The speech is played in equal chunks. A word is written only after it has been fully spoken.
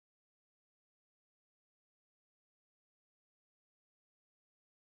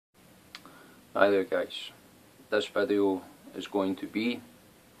Hi there guys, this video is going to be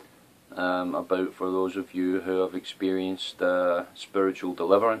about for those of you who have experienced spiritual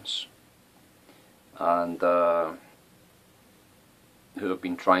deliverance and who have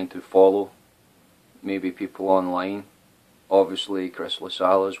been trying to follow maybe people online. Obviously Chris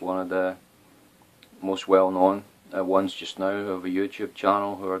LaSalle is one of the most well known ones just now who have a YouTube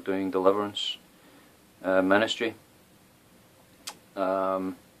channel who are doing deliverance ministry.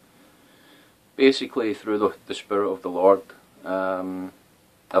 Basically through the Spirit of the Lord,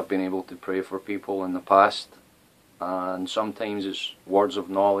 I've been able to pray for people in the past, and sometimes it's words of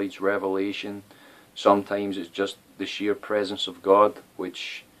knowledge, revelation, sometimes it's just the sheer presence of God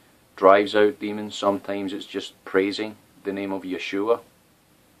which drives out demons, sometimes it's just praising the name of Yeshua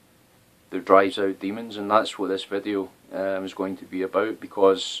that drives out demons, and that's what this video is going to be about,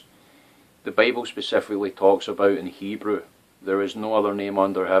 because the Bible specifically talks about in Hebrew, there is no other name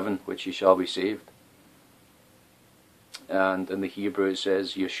under heaven which ye shall be saved. And in the Hebrew it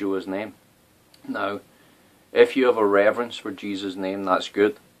says Yeshua's name. Now, if you have a reverence for Jesus' name, that's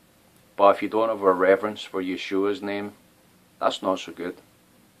good. But if you don't have a reverence for Yeshua's name, that's not so good.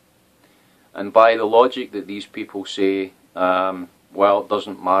 And by the logic that these people say, well, it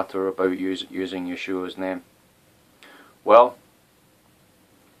doesn't matter about using Yeshua's name. Well,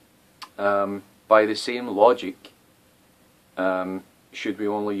 by the same logic, should we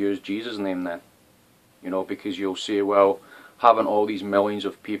only use Jesus' name then? You know, because you'll say, well, haven't all these millions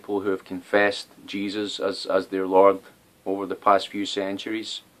of people who have confessed Jesus as their Lord over the past few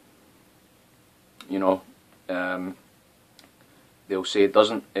centuries, you know, they'll say,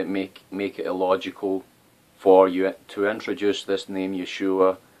 doesn't it make it illogical for you to introduce this name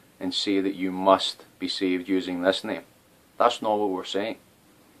Yeshua and say that you must be saved using this name? That's not what we're saying.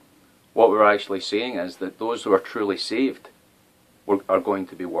 What we're actually saying is that those who are truly saved are going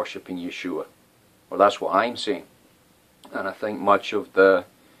to be worshipping Yeshua. Or that's what I'm saying. And I think much of I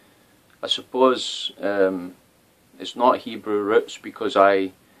suppose it's not Hebrew roots because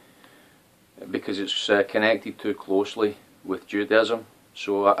it's connected too closely with Judaism.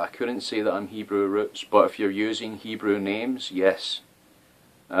 So I couldn't say that I'm Hebrew roots, but if you're using Hebrew names, yes.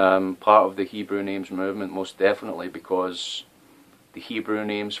 Part of the Hebrew names movement, most definitely, because the Hebrew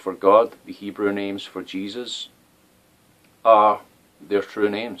names for God, the Hebrew names for Jesus are their true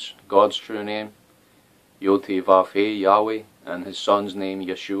names. God's true name, Yod-Heh-Vav-Heh, Yahweh, and his son's name,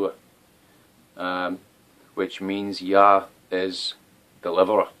 Yeshua, which means Yah is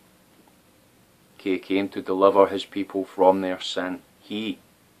deliverer. He came to deliver his people from their sin. He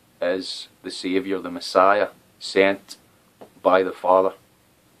is the Saviour, the Messiah, sent by the Father.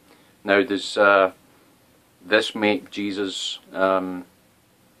 Now, does this make Jesus an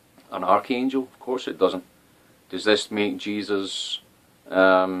archangel? Of course it doesn't. Does this make Jesus,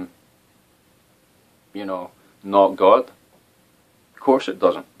 you know, not God? Of course it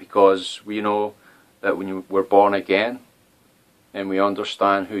doesn't, because we know that when we're born again and we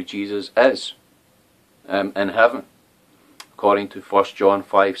understand who Jesus is in heaven, according to 1 John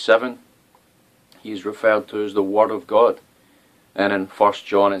 5:7, he is referred to as the Word of God. And in 1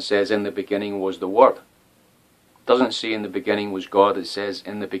 John it says, in the beginning was the Word. It doesn't say in the beginning was God, it says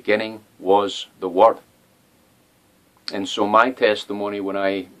in the beginning was the Word. And so my testimony when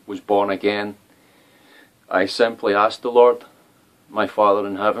I was born again, I simply asked the Lord, my Father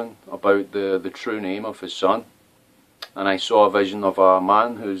in heaven, about the true name of his Son. And I saw a vision of a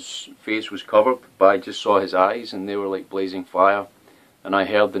man whose face was covered, but I just saw his eyes and they were like blazing fire. And I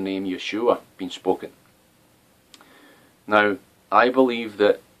heard the name Yeshua being spoken. Now, I believe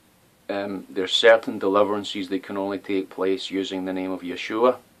that there's certain deliverances that can only take place using the name of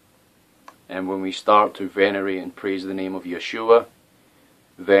Yeshua. And when we start to venerate and praise the name of Yeshua,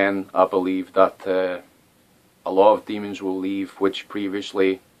 then I believe that a lot of demons will leave which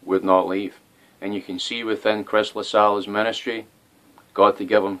previously would not leave. And you can see within Chris LaSalle's ministry, God to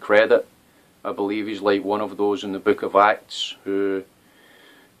give him credit, I believe he's like one of those in the book of Acts who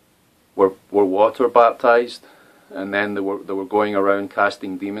were water baptized, and then they were going around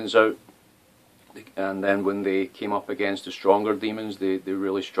casting demons out. And then when they came up against the stronger demons, they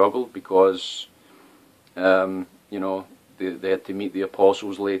really struggled because, you know, they had to meet the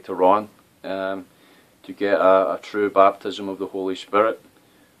apostles later on to get a true baptism of the Holy Spirit.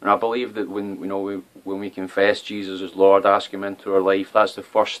 And I believe that when we confess Jesus as Lord, ask him into our life, that's the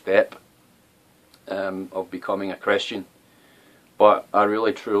first step of becoming a Christian. But I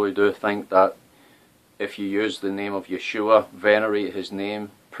really truly do think that if you use the name of Yeshua, venerate his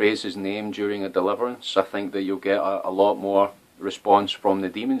name, praise his name during a deliverance, I think that you'll get a lot more response from the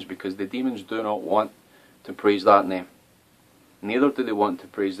demons, because the demons do not want to praise that name. Neither do they want to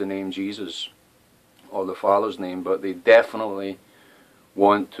praise the name Jesus. or the Father's name, but they definitely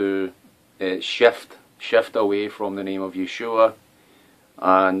want to shift away from the name of Yeshua,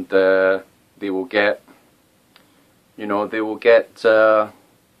 and they will get,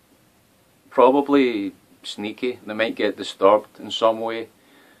 probably sneaky. They might get disturbed in some way,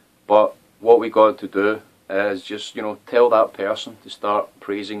 but what we got to do is just, tell that person to start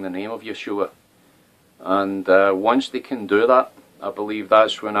praising the name of Yeshua. And once they can do that, I believe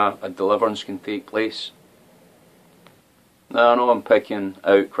that's when a deliverance can take place. Now, I know I'm picking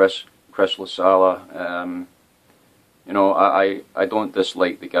out Chris LaSala. I don't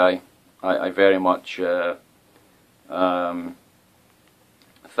dislike the guy. I very much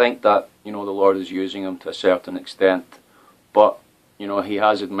think that, the Lord is using him to a certain extent. But, he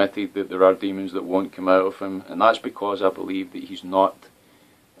has admitted that there are demons that won't come out of him. And that's because I believe that he's not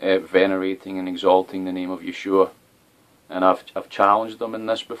venerating and exalting the name of Yeshua. And I've challenged him in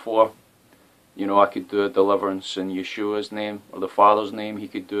this before. I could do a deliverance in Yeshua's name or the Father's name. He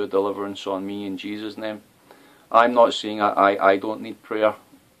could do a deliverance on me in Jesus' name. I'm not saying I don't need prayer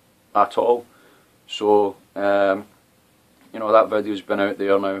at all. So, that video's been out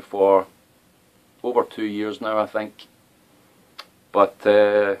there now for over 2 years now, I think. But,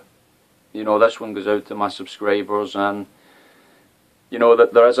 this one goes out to my subscribers, and, that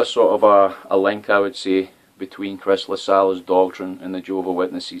there is a sort of a link, I would say, between Chris LaSala's doctrine and the Jehovah's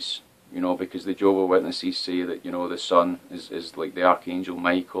Witnesses. Because the Jehovah's Witnesses say that, the Son is like the Archangel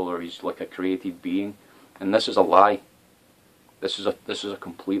Michael, or he's like a created being. And this is a lie. This is a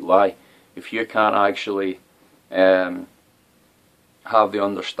complete lie. If you can't actually have the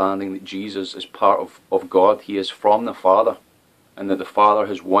understanding that Jesus is part of God, he is from the Father, and that the Father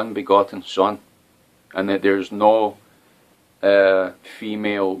has one begotten Son, and that there's no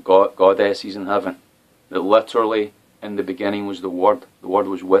female goddesses in heaven, that literally in the beginning was the Word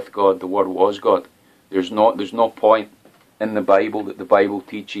was with God, the Word was God. There's no point in the Bible that the Bible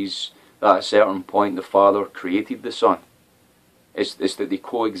teaches that at a certain point the Father created the Son. It's that they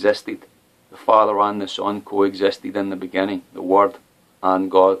coexisted. The Father and the Son coexisted in the beginning, the Word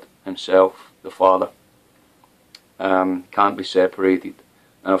and God himself, the Father. Can't be separated.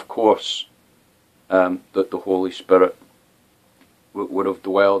 And of course, that the Holy Spirit would have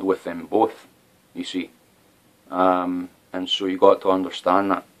dwelled with them both, you see. And so you got to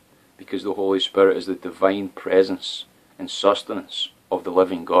understand that, because the Holy Spirit is the divine presence and sustenance of the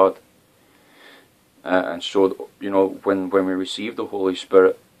living God. And so, when we receive the Holy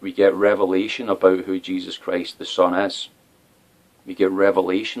Spirit, we get revelation about who Jesus Christ the Son is. We get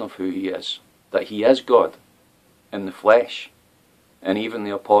revelation of who he is, that he is God in the flesh. And even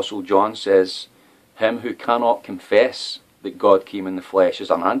the Apostle John says, him who cannot confess that God came in the flesh is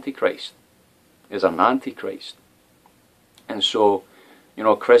an antichrist. And so,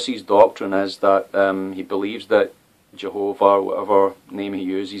 Chrissy's doctrine is that he believes that Jehovah, whatever name he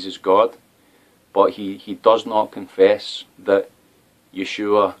uses, is God, but he does not confess that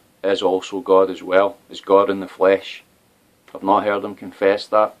Yeshua is also God as well, is God in the flesh. I've not heard him confess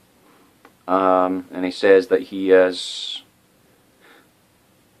that. And he says that he is,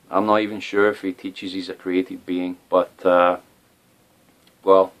 I'm not even sure if he teaches he's a created being, but,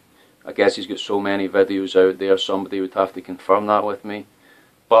 well, I guess he's got so many videos out there, somebody would have to confirm that with me.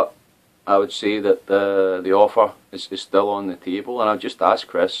 But I would say that the offer is still on the table, and I'll just ask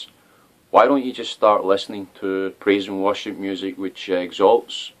Chris, why don't you just start listening to praise and worship music which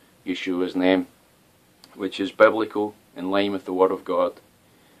exalts Yeshua's name, which is biblical, in line with the Word of God,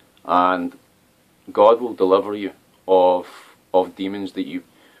 and God will deliver you of demons that you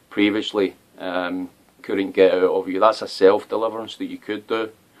previously couldn't get out of you. That's a self-deliverance that you could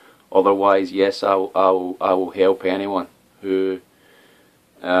do. Otherwise, yes, I will help anyone who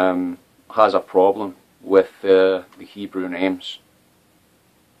has a problem with the Hebrew names.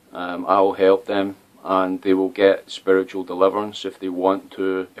 I will help them, and they will get spiritual deliverance if they want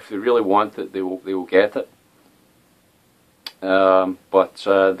to. If they really want it, they will get it. But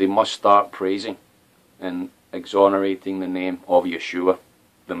they must start praising and exonerating the name of Yeshua,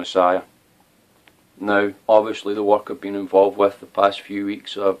 the Messiah. Now, obviously the work I've been involved with the past few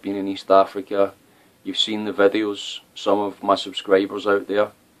weeks, I've been in East Africa. You've seen the videos, some of my subscribers out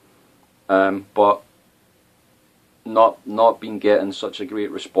there, but not been getting such a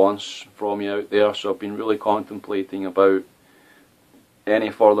great response from you out there. So I've been really contemplating about any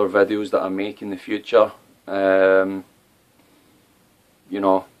further videos that I make in the future.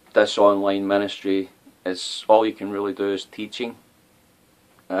 This online ministry is all you can really do is teaching.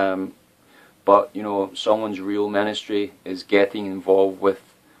 But someone's real ministry is getting involved with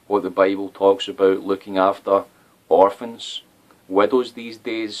what the Bible talks about, looking after orphans, widows these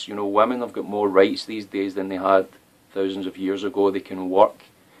days. You know, women have got more rights these days than they had thousands of years ago. They can work,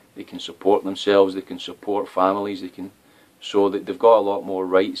 they can support themselves, they can support families, so that they've got a lot more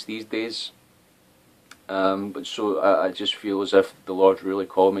rights these days. But so I just feel as if the Lord really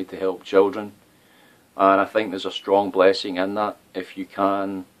called me to help children, and I think there's a strong blessing in that if you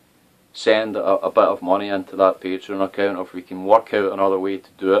can send a bit of money into that Patreon account, or if we can work out another way to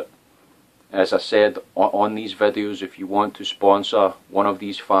do it. As I said on these videos, if you want to sponsor one of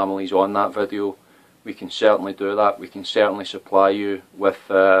these families on that video, we can certainly do that. We can certainly supply you with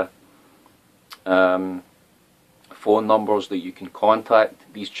phone numbers that you can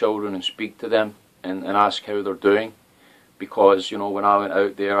contact these children and speak to them and ask how they're doing. Because, you know, when I went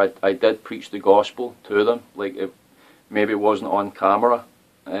out there, I did preach the gospel to them. Like, maybe it wasn't on camera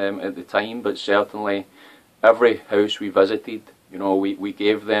at the time, but certainly every house we visited, you know, we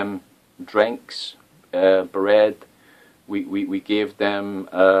gave them drinks, bread, we gave them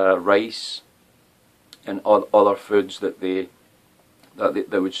rice and other foods that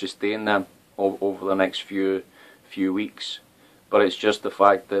would sustain them over the next few weeks. But it's just the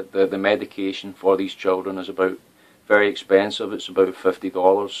fact that the medication for these children is very expensive. It's about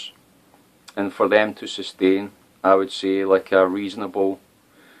 $50, and for them to sustain, I would say, like a reasonable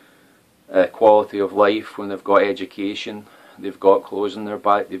quality of life, when they've got education, they've got clothes on their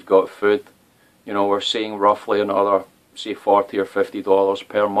back, they've got food, you know, we're saying roughly another, say, $40 or $50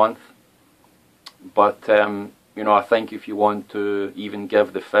 per month. But you know, I think if you want to even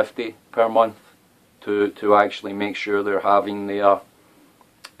give the $50 per month to actually make sure they're having their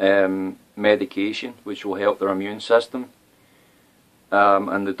medication, which will help their immune system,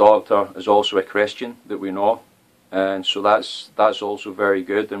 and the doctor is also a Christian that we know, and so that's also very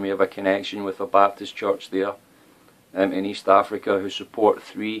good. And we have a connection with a Baptist church there in East Africa who support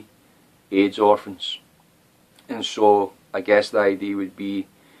 3 AIDS orphans. And so I guess the idea would be,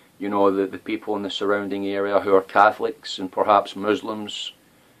 you know, the people in the surrounding area who are Catholics and perhaps Muslims,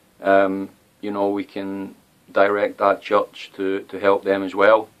 you know, we can direct that church to help them as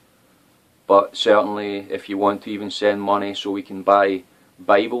well. But certainly if you want to even send money so we can buy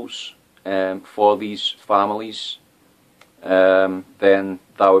Bibles for these families, then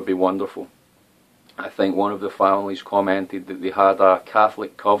that would be wonderful. I think one of the families commented that they had a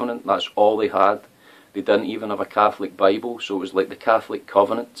Catholic covenant. That's all they had. They didn't even have a Catholic Bible, so it was like the Catholic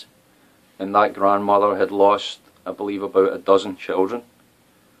covenant. And that grandmother had lost, I believe, about a dozen children.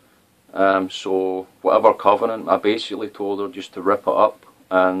 So whatever covenant, I basically told her just to rip it up,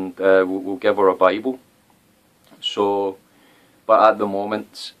 and we'll give her a Bible. So, but at the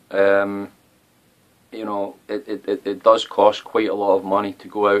moment, you know, it does cost quite a lot of money to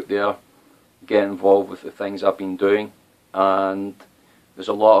go out there, get involved with the things I've been doing, and there's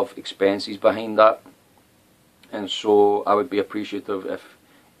a lot of expenses behind that. And so I would be appreciative if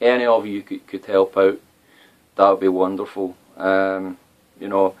any of you could help out. That would be wonderful. You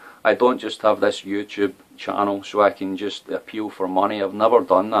know, I don't just have this YouTube channel so I can just appeal for money. I've never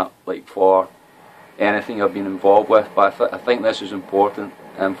done that, like, for anything I've been involved with. But I think this is important.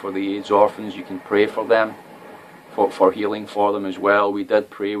 For the AIDS orphans, you can pray for them, for healing for them as well. We did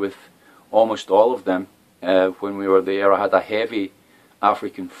pray with almost all of them when we were there. I had a heavy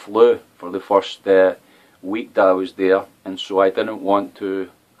African flu for the first week that I was there, and so I didn't want to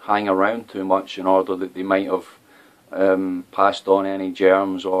hang around too much in order that they might have passed on any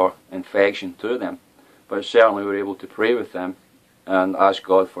germs or infection to them. But certainly we were able to pray with them and ask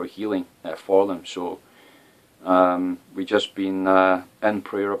God for healing for them. So we just been in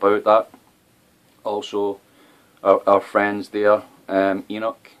prayer about that. Also our friends there,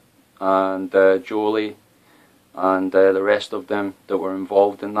 Enoch and Jolie and the rest of them that were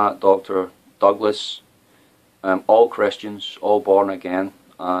involved in that, Dr. Douglas, all Christians, all born again,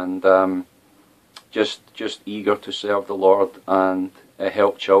 and just eager to serve the Lord and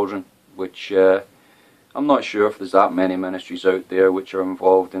help children, which I'm not sure if there's that many ministries out there which are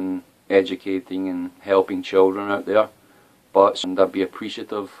involved in educating and helping children out there, but I'd be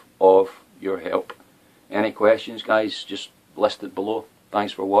appreciative of your help. Any questions, guys, just list it below.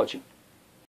 Thanks for watching.